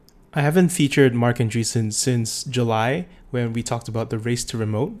I haven't featured Marc Andreessen since July when we talked about the race to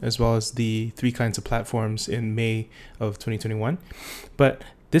remote as well as the three kinds of platforms in May of 2021. But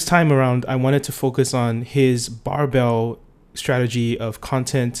this time around, I wanted to focus on his barbell strategy of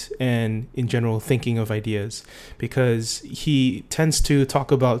content and in general thinking of ideas because he tends to talk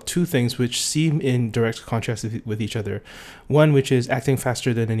about two things which seem in direct contrast with each other. One, which is acting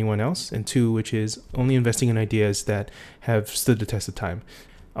faster than anyone else, and two, which is only investing in ideas that have stood the test of time.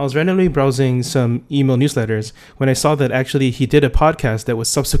 I was randomly browsing some email newsletters when I saw that actually he did a podcast that was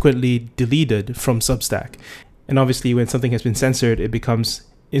subsequently deleted from Substack. And obviously, when something has been censored, it becomes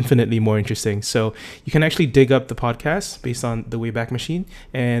infinitely more interesting. So you can actually dig up the podcast based on the Wayback Machine.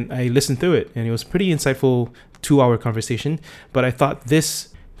 And I listened through it, and it was a pretty insightful 2 hour conversation. But I thought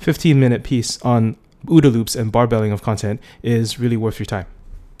this 15-minute piece on OODA loops and barbelling of content is really worth your time.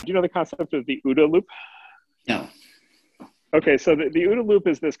 Do you know the concept of the OODA loop? No. Okay, so the OODA loop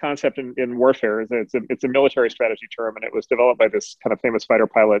is this concept in warfare. It's a military strategy term, and it was developed by this kind of famous fighter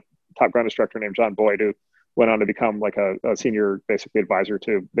pilot, top ground instructor named John Boyd, who went on to become like a senior, basically advisor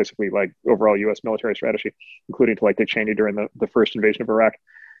to basically like overall U.S. military strategy, including to like Dick Cheney during the first invasion of Iraq.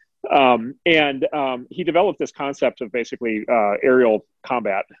 He developed this concept of basically aerial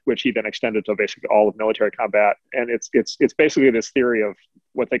combat, which he then extended to basically all of military combat. And it's basically this theory of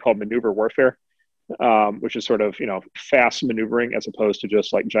what they call maneuver warfare, which is sort of, fast maneuvering as opposed to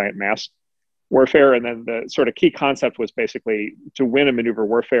just like giant mass warfare. And then the sort of key concept was basically to win a maneuver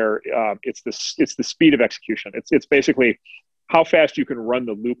warfare. It's the speed of execution. It's basically how fast you can run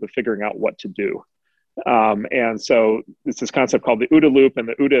the loop of figuring out what to do. And so it's this concept called the OODA loop, and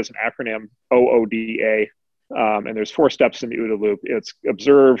the OODA is an acronym, OODA. And there's 4 steps in the OODA loop. It's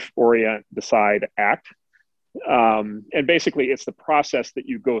observe, orient, decide, act. And basically it's the process that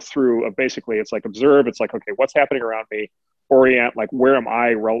you go through of basically it's like observe, it's like, okay, what's happening around me? Orient, like where am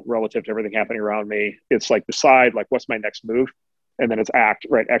I relative to everything happening around me? It's like decide, like what's my next move? And then it's act,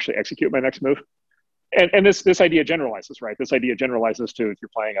 right? Actually execute my next move. And this idea generalizes, right? This idea generalizes to if you're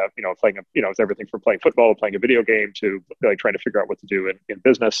playing it's everything from playing football, playing a video game to like trying to figure out what to do in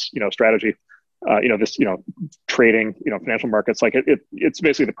business, strategy, trading, financial markets. Like it's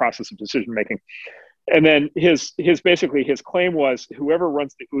basically the process of decision making. And then his claim was whoever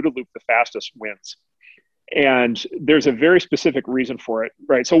runs the OODA loop the fastest wins. And there's a very specific reason for it,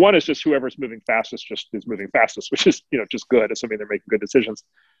 right? So one is just whoever's moving fastest just is moving fastest, which is, just good, assuming they're making good decisions.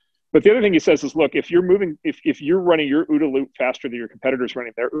 But the other thing he says is, look, if you're running your OODA loop faster than your competitors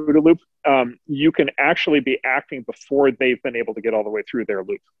running their OODA loop, you can actually be acting before they've been able to get all the way through their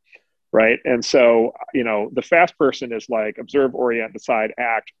loop, right? And so, the fast person is like observe, orient, decide,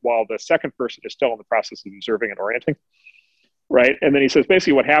 act, while the second person is still in the process of observing and orienting, right? And then he says,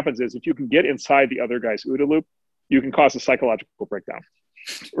 basically what happens is if you can get inside the other guy's OODA loop, you can cause a psychological breakdown,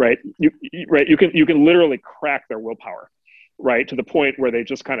 right? You can literally crack their willpower, right? To the point where they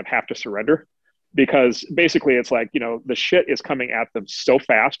just kind of have to surrender because basically it's like, the shit is coming at them so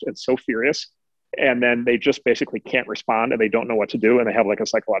fast and so furious. And then they just basically can't respond and they don't know what to do. And they have like a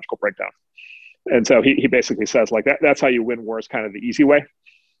psychological breakdown. And so he basically says like that's how you win wars, kind of the easy way,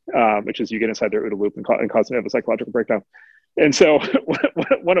 which is you get inside their OODA loop and cause them to have a psychological breakdown. And so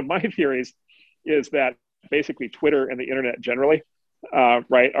one of my theories is that basically Twitter and the internet generally,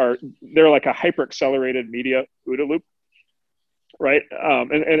 right, they're like a hyper accelerated media OODA loop. Right.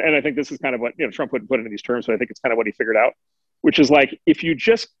 And I think this is kind of what, Trump would put into these terms, but I think it's kind of what he figured out, which is like, if you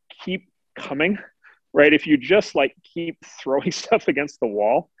just keep coming, right, if you just like keep throwing stuff against the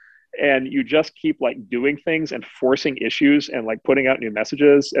wall and you just keep like doing things and forcing issues and like putting out new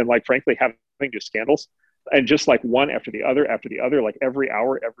messages and like, frankly, having new scandals and just like one after the other, like every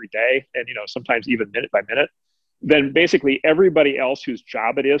hour, every day, and, sometimes even minute by minute, then basically everybody else whose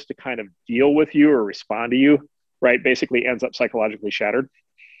job it is to kind of deal with you or respond to you, right, basically ends up psychologically shattered,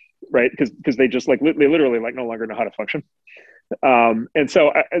 right? Because they just like they literally like no longer know how to function. And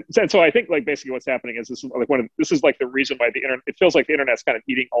so I think like basically what's happening is this is like the reason why the internet, it feels like the internet's kind of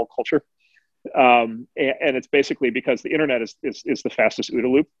eating all culture. And it's basically because the internet is the fastest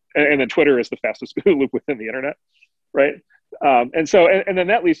OODA loop, and then Twitter is the fastest OODA loop within the internet, right? And then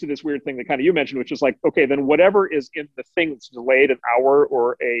that leads to this weird thing that kind of you mentioned, which is like, okay, then whatever is in the thing that's delayed an hour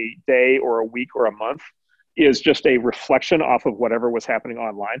or a day or a week or a month is just a reflection off of whatever was happening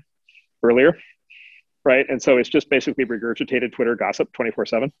online earlier, right? And so it's just basically regurgitated Twitter gossip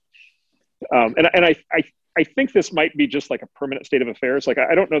 24/7. And I think this might be just like a permanent state of affairs. Like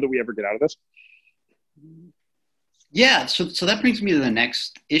I don't know that we ever get out of this. Yeah, so that brings me to the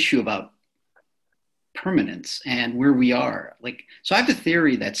next issue about permanence and where we are. Like, so I have a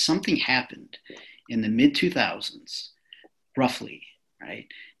theory that something happened in the mid 2000s, roughly, right?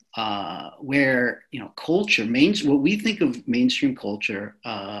 where, you know, culture, what we think of mainstream culture,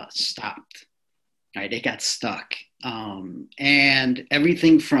 stopped, right? It got stuck. And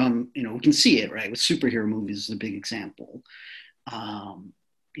everything from, you know, we can see it, right? With superhero movies is a big example.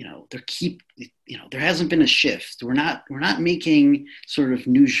 You know, there hasn't been a shift. We're not making sort of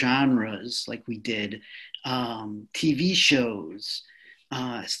new genres like we did. TV shows,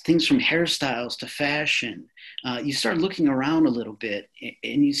 things from hairstyles to fashion. You start looking around a little bit,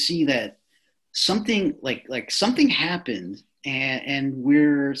 and you see that something happened, and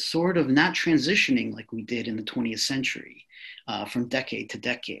we're sort of not transitioning like we did in the 20th century, from decade to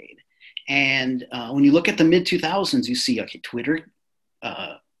decade. And when you look at the mid 2000s, you see, okay,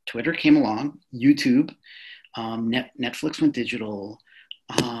 Twitter came along, YouTube, Netflix went digital.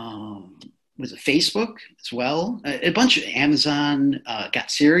 Was it Facebook as well? A bunch of Amazon got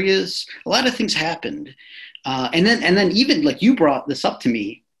serious. A lot of things happened, and then even like you brought this up to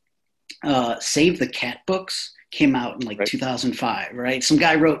me. Save the Cat books came out in like 2005, right? Some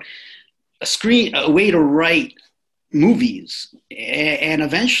guy wrote a way to write movies, and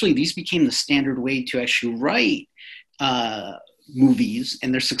eventually these became the standard way to actually write movies,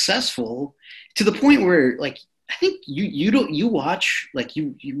 and they're successful to the point where, like, I think you watch, like,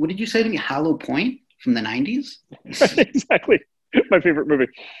 you what did you say to me? Hollow Point from the 90s? Exactly. My favorite movie.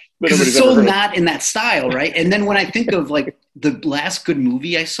 Because it's so not in that style, right? And then when I think of like the last good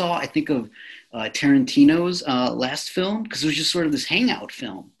movie I saw, I think of Tarantino's last film, because it was just sort of this hangout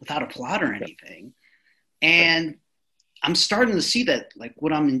film without a plot or anything. And I'm starting to see that, like,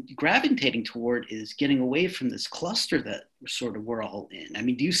 what I'm gravitating toward is getting away from this cluster that we're all in. I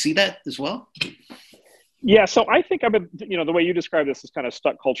mean, do you see that as well? Yeah, so I think the way you describe this is kind of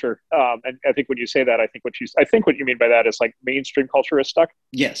stuck culture, and I think when you say that, I think what you mean by that is like mainstream culture is stuck.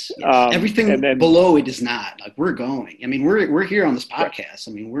 Yes. Everything below it is not. Like, we're going. I mean, we're here on this podcast.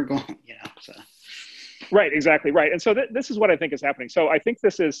 I mean, we're going. You know. So. Right. Exactly. Right. And so this is what I think is happening. So I think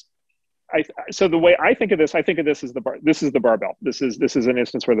this is. So the way I think of this as this is the barbell. This is an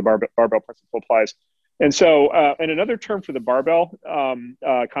instance where the barbell principle applies. And so, and another term for the barbell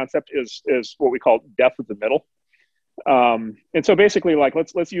concept is what we call death of the middle. And so basically, like,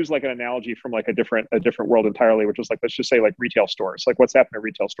 let's use like an analogy from like a different world entirely, which is like, let's just say like retail stores, like what's happened to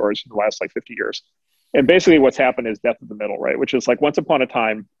retail stores in the last like 50 years. And basically what's happened is death of the middle, right? Which is like, once upon a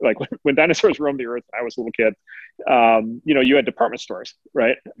time, like when dinosaurs roamed the earth, I was a little kid, you had department stores,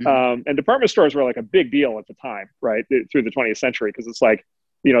 right? Mm-hmm. And department stores were like a big deal at the time, right? Through the 20th century, because it's like,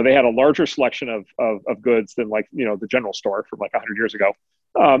 they had a larger selection of goods than like, the general store from like 100 years ago.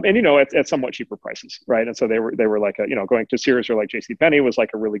 And, at somewhat cheaper prices, right? And so they were like, going to Sears or like JCPenney was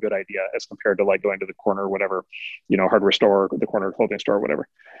like a really good idea as compared to like going to the corner, whatever, hardware store, the corner clothing store, whatever.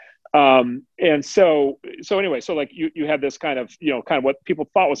 And so anyway, so like you had this kind of what people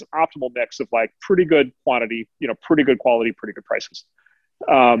thought was an optimal mix of like pretty good quantity, pretty good quality, pretty good prices.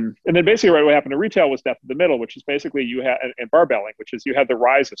 And then basically what happened to retail was death in the middle, which is basically you had, and barbelling, which is you had the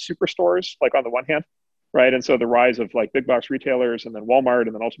rise of superstores, like on the one hand, right? And so the rise of like big box retailers, and then Walmart,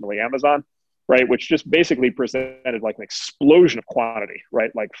 and then ultimately Amazon, right? Which just basically presented like an explosion of quantity,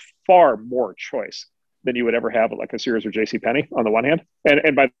 right? Like far more choice than you would ever have at like a Sears or JCPenney on the one hand.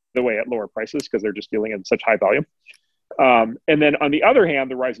 And by the way, at lower prices, because they're just dealing in such high volume. And then on the other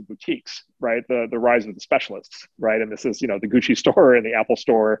hand, the rise of boutiques, right? The rise of the specialists, right? And this is, the Gucci store and the Apple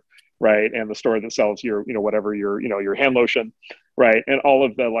store, right? And the store that sells your, your hand lotion, right? And all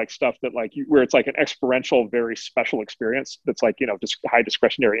of the like stuff that like where it's like an experiential, very special experience that's like, just high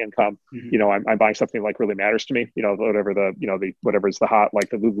discretionary income. Mm-hmm. I'm buying something like really matters to me, whatever whatever's the hot, like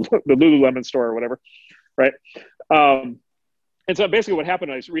the Lululemon store or whatever, right? And so basically what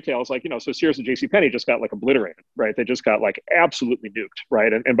happened is retail is like, so Sears and JCPenney just got like obliterated, right? They just got like absolutely nuked,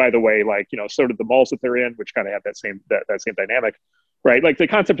 right? And by the way, like, so did the malls that they're in, which kind of have that same dynamic, right? Like the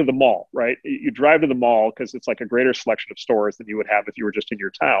concept of the mall, right? You drive to the mall because it's like a greater selection of stores than you would have if you were just in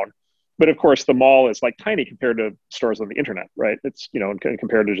your town. But of course, the mall is like tiny compared to stores on the internet, right? It's,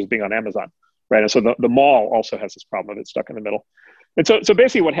 compared to just being on Amazon, right? And so the mall also has this problem of it's stuck in the middle. And so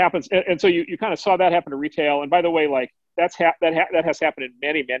basically what happens, and so you kind of saw that happen to retail. And by the way, like that has happened in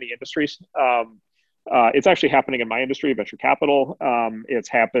many, many industries. It's actually happening in my industry, venture capital. It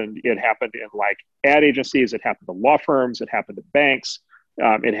happened in like ad agencies. It happened to law firms. It happened to banks.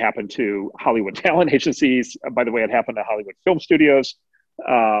 It happened to Hollywood talent agencies. By the way, it happened to Hollywood film studios.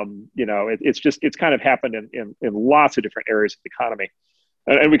 It's kind of happened in lots of different areas of the economy.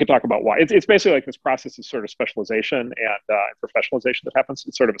 And we could talk about why. It's basically like this process of sort of specialization and professionalization that happens.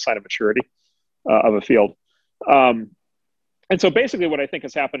 It's sort of a sign of maturity of a field. And so basically what I think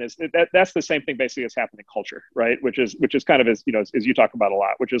has happened is that's the same thing basically has happened in culture, right? Which is kind of, as you know, as you talk about a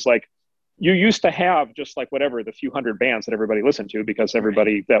lot, which is like, you used to have just like whatever, the few hundred bands that everybody listened to, because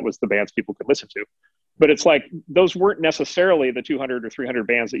everybody, that was the bands people could listen to. But it's like, those weren't necessarily the 200 or 300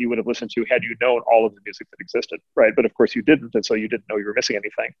 bands that you would have listened to had you known all of the music that existed, right? But of course you didn't, and so you didn't know you were missing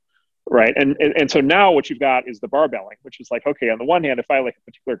anything, right? And so now what you've got is the barbelling, which is like, okay, on the one hand, if I like a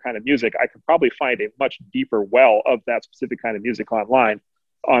particular kind of music, I could probably find a much deeper well of that specific kind of music online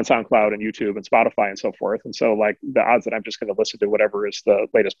on SoundCloud and YouTube and Spotify and so forth. And so like the odds that I'm just going to listen to whatever is the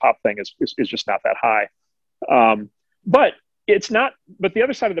latest pop thing is just not that high. But it's not, but the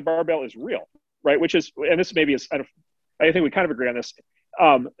other side of the barbell is real, right? Which is, and this maybe is, I think we kind of agree on this.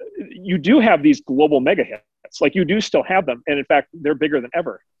 You do have these global mega hits, like you do still have them. And in fact, they're bigger than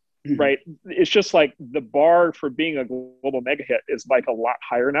ever, right? It's just like the bar for being a global mega hit is like a lot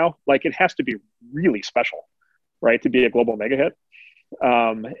higher now. Like it has to be really special, right, to be a global mega hit.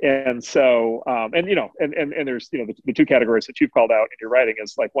 And so, and you know, and there's, you know, the two categories that you've called out in your writing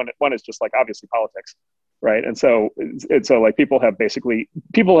is like one is just like obviously politics, right? And so like people have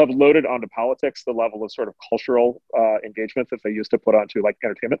loaded onto politics the level of sort of cultural engagement that they used to put onto like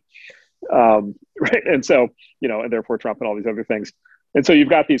entertainment, right? And so, you know, and therefore Trump and all these other things. And so you've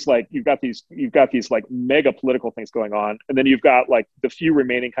got these like mega political things going on, and then you've got like the few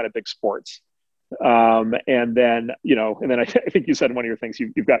remaining kind of big sports. And then I think you said in one of your things,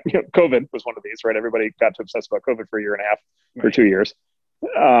 you've got, you know, COVID was one of these, right? Everybody got to obsess about COVID for a year and a half or 2 years.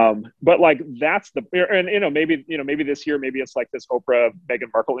 But like, that's and, you know, maybe this year, maybe it's like this Oprah,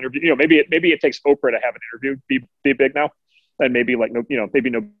 Meghan Markle interview, you know, maybe it takes Oprah to have an interview, be big now. And maybe like, no, you know, maybe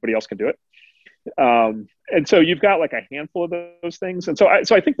nobody else can do it. And so you've got like a handful of those things. And so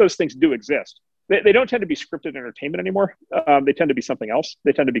I think those things do exist. They don't tend to be scripted entertainment anymore. They tend to be something else.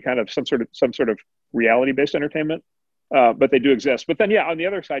 They tend to be kind of some sort of reality-based entertainment, but they do exist. But then, yeah, on the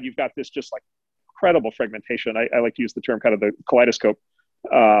other side, you've got this just like incredible fragmentation. I like to use the term kind of the kaleidoscope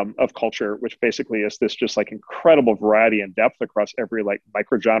of culture, which basically is this just like incredible variety and depth across every like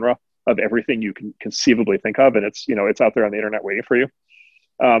micro genre of everything you can conceivably think of, and it's, you know, it's out there on the internet waiting for you.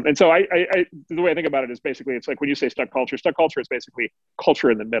 And so the way I think about it is basically, it's like when you say stuck culture is basically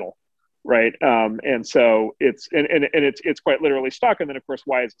culture in the middle. Right. And so it's quite literally stuck. And then of course,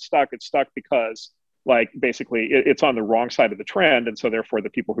 why is it stuck? It's stuck because like basically it's on the wrong side of the trend. And so therefore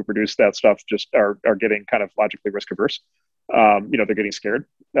the people who produce that stuff just are getting kind of logically risk averse. You know, they're getting scared.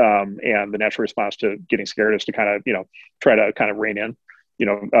 And the natural response to getting scared is to kind of, you know, try to kind of rein in, you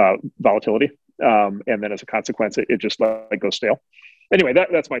know, volatility. And then as a consequence, it just like goes stale. Anyway,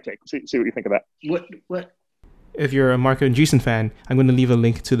 that's my take. See what you think of that. What? If you're a Marc Andreessen fan, I'm going to leave a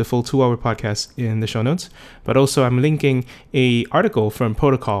link to the full 2-hour podcast in the show notes. But also I'm linking a article from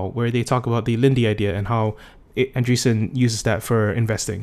Protocol where they talk about the Lindy idea and how Andreessen uses that for investing.